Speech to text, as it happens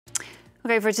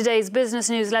Okay, for today's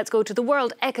business news, let's go to the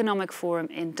World Economic Forum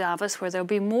in Davos, where there'll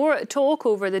be more talk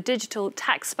over the digital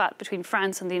tax spat between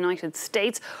France and the United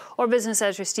States. Our business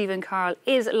editor, Stephen Carroll,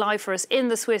 is live for us in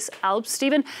the Swiss Alps.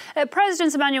 Stephen,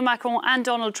 Presidents Emmanuel Macron and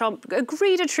Donald Trump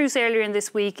agreed a truce earlier in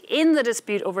this week in the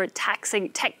dispute over taxing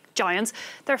tech giants.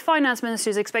 Their finance minister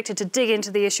is expected to dig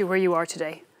into the issue where you are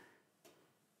today.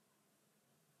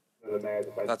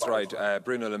 That's right.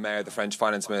 Bruno Le Maire, the French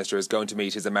finance minister, is going to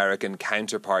meet his American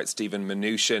counterpart, Steven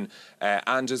Mnuchin,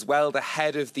 and as well the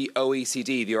head of the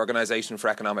OECD, the Organisation for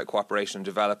Economic Cooperation and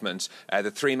Development. The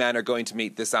three men are going to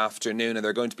meet this afternoon, and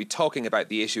they're going to be talking about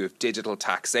the issue of digital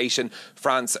taxation.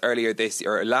 France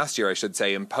last year,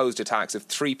 imposed a tax of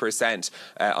 3%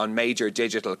 on major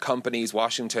digital companies.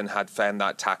 Washington had found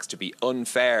that tax to be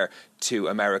unfair to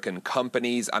American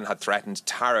companies and had threatened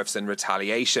tariffs in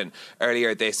retaliation.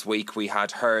 Earlier this week, we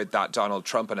had heard that Donald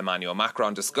Trump and Emmanuel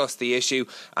Macron discussed the issue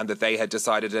and that they had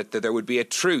decided that there would be a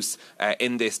truce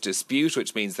in this dispute,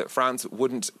 which means that France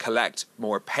wouldn't collect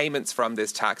more payments from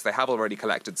this tax. They have already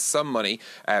collected some money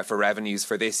for revenues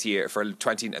for this year, for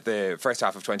the first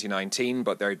half of 2019,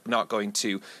 but they're not going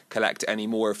to collect any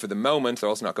more for the moment. They're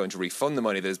also not going to refund the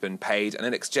money that has been paid, and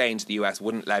in exchange, the US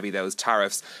wouldn't levy those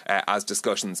tariffs as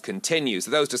discussions continue.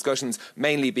 So those discussions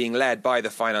mainly being led by the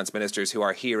finance ministers who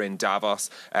are here in Davos,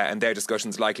 and their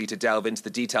discussions likely to delve into the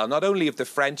detail not only of the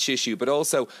French issue but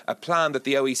also a plan that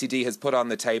the OECD has put on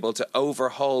the table to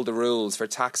overhaul the rules for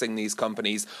taxing these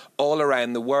companies all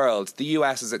around the world. The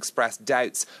US has expressed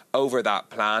doubts over that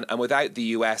plan, and without the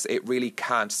US it really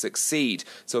can't succeed.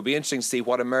 So it'll be interesting to see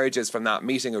what emerges from that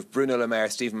meeting of Bruno Le Maire,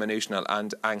 Steven Mnuchin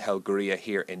and Angel Gurria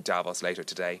here in Davos later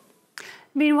today.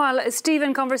 Meanwhile,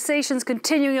 Stephen, conversations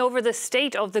continuing over the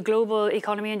state of the global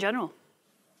economy in general.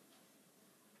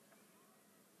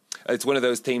 It's one of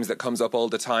those themes that comes up all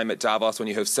the time at Davos when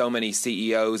you have so many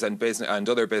CEOs and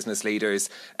other business leaders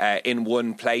in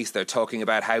one place. They're talking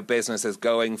about how business is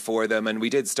going for them. And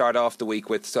we did start off the week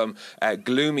with some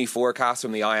gloomy forecasts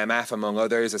from the IMF, among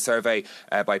others. A survey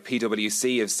by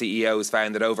PwC of CEOs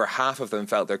found that over half of them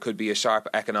felt there could be a sharp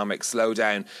economic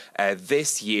slowdown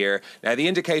this year. Now, the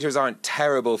indicators aren't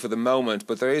terrible for the moment,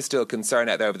 but there is still concern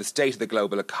out there over the state of the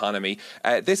global economy.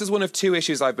 This is one of two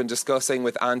issues I've been discussing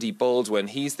with Andy Baldwin.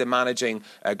 He's the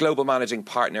global managing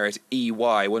partner at EY,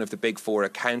 one of the big four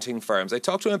accounting firms. I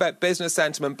talked to him about business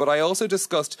sentiment, but I also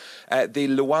discussed the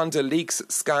Luanda Leaks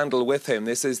scandal with him.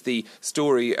 This is the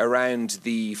story around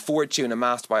the fortune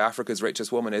amassed by Africa's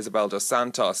richest woman, Isabel dos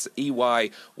Santos.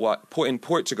 EY in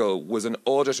Portugal was an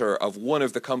auditor of one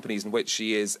of the companies in which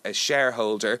she is a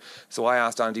shareholder. So I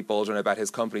asked Andy Baldwin about his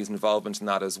company's involvement in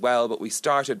that as well. But we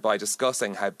started by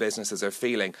discussing how businesses are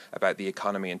feeling about the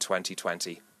economy in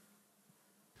 2020.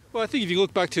 Well, I think if you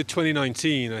look back to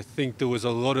 2019, I think there was a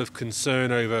lot of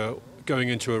concern over going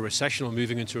into a recession or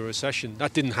moving into a recession.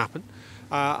 That didn't happen.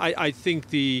 I think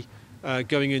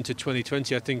going into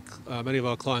 2020, I think many of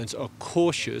our clients are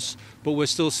cautious, but we're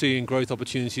still seeing growth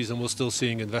opportunities and we're still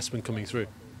seeing investment coming through.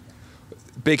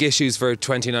 Big issues for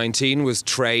 2019 was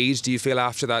trade. Do you feel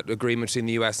after that agreement between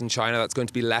the US and China that's going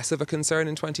to be less of a concern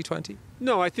in 2020?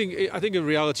 No, I think in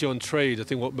reality on trade, I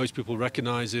think what most people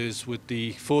recognise is with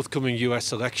the forthcoming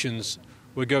US elections,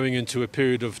 we're going into a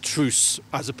period of truce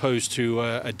as opposed to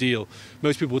a deal.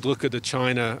 Most people would look at the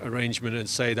China arrangement and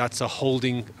say that's a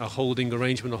holding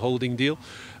arrangement, a holding deal.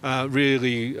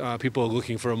 Really, people are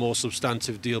looking for a more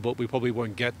substantive deal, but we probably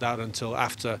won't get that until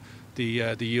after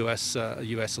the US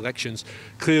elections.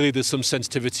 Clearly, there's some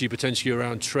sensitivity potentially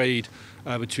around trade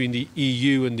between the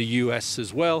EU and the US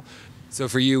as well. So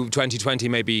for you, 2020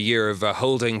 may be a year of a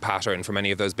holding pattern for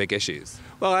many of those big issues.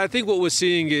 Well, I think what we're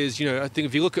seeing is, I think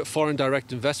if you look at foreign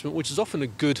direct investment, which is often a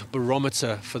good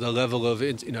barometer for the level of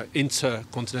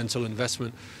intercontinental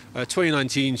investment,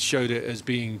 2019 showed it as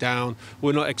being down.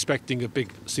 We're not expecting a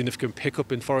big significant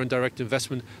pickup in foreign direct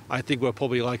investment. I think we're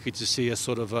probably likely to see a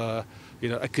sort of a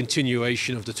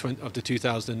continuation of the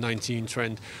 2019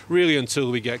 trend, really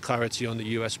until we get clarity on the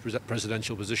US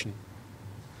presidential position.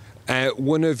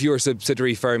 One of your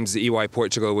subsidiary firms, EY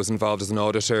Portugal, was involved as an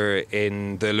auditor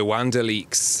in the Luanda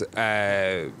Leaks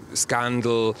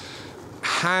scandal.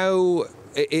 How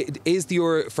is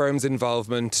your firm's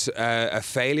involvement a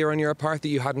failure on your part that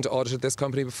you hadn't audited this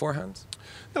company beforehand?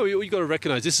 No, you've got to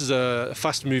recognise this is a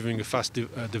fast-moving,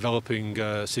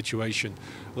 developing situation.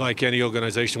 Like any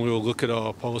organisation, we will look at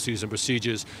our policies and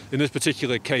procedures. In this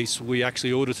particular case, we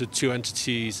actually audited two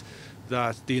entities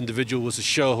that the individual was a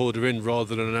shareholder in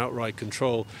rather than an outright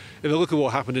control. If I look at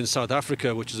what happened in South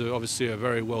Africa, which is obviously a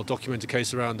very well documented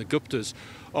case around the Guptas,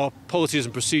 our policies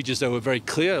and procedures there were very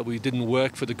clear. We didn't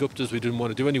work for the Guptas, we didn't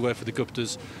want to do any work for the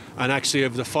Guptas, and actually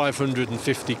of the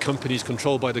 550 companies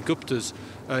controlled by the Guptas,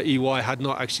 EY had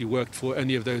not actually worked for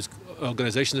any of those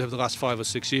organisations over the last 5 or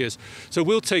 6 years. So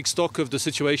we'll take stock of the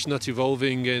situation that's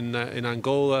evolving in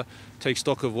Angola, take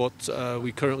stock of what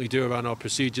we currently do around our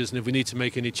procedures, and if we need to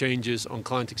make any changes on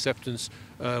client acceptance,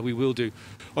 we will do.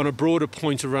 On a broader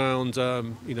point around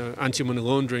anti-money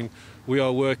laundering, we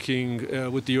are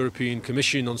working with the European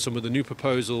Commission on some of the new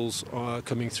proposals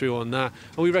coming through on that,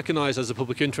 and we recognise as a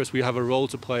public interest we have a role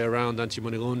to play around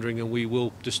anti-money laundering, and we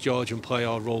will discharge and play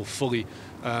our role fully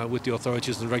with the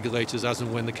authorities and regulators as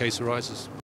and when the case arises.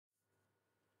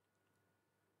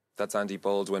 That's Andy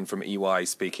Baldwin from EY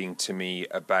speaking to me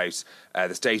about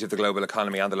the state of the global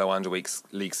economy and the Luanda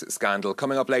Leaks scandal.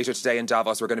 Coming up later today in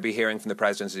Davos, we're going to be hearing from the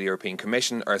President of the European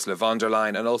Commission, Ursula von der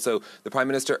Leyen, and also the Prime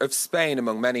Minister of Spain,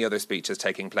 among many other speeches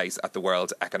taking place at the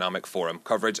World Economic Forum.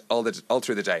 Coverage all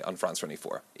through the day on France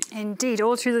 24. Indeed,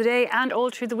 all through the day and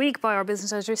all through the week by our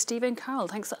business editor, Stephen Carroll.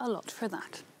 Thanks a lot for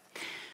that.